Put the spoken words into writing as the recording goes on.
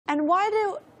And why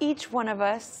do each one of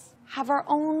us have our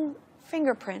own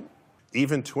fingerprint?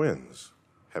 Even twins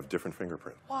have different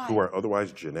fingerprints. Why? Who are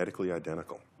otherwise genetically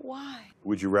identical. Why?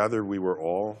 Would you rather we were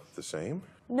all the same?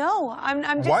 No, I'm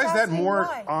just Why is that asking more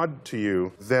why. odd to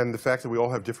you than the fact that we all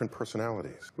have different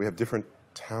personalities? We have different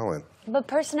talent. But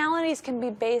personalities can be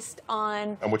based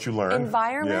on what you learn.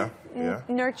 environment, Yeah.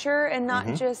 nurture, and not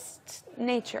just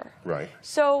nature. Right.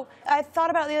 So I thought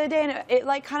about it the other day, and it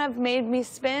like kind of made me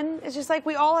spin. It's just like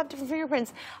we all have different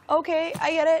fingerprints. Okay,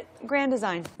 I get it. Grand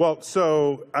design. Well,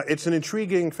 so it's an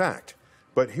intriguing fact,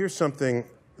 but here's something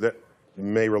that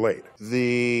may relate.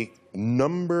 The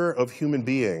number of human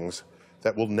beings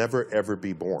that will never, ever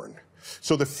be born.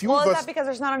 So the few of Well, us... is that because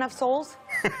there's not enough souls?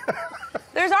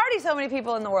 There's already so many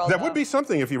people in the world, That though. would be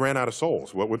something if you ran out of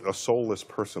souls. What would a soulless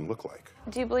person look like?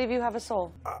 Do you believe you have a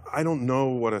soul? I don't know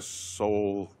what a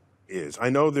soul is. I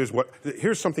know there's what...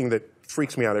 Here's something that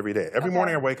freaks me out every day. Every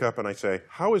morning I wake up and I say,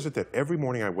 how is it that every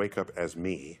morning I wake up as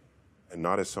me and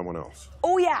not as someone else?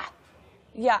 Oh, yeah.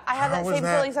 Yeah, I have that How is same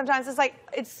that? feeling sometimes. It's like,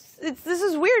 this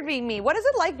is weird being me. What is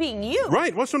it like being you?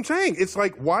 Right, what's what I'm saying. It's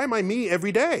like, why am I me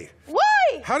every day? Why?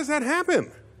 How does that happen?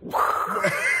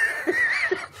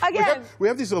 Again. We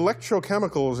have these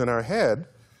electrochemicals in our head,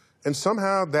 and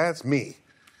somehow that's me.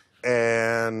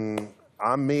 And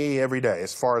I'm me every day,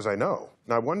 as far as I know.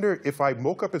 And I wonder if I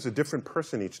woke up as a different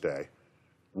person each day,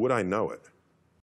 would I know it?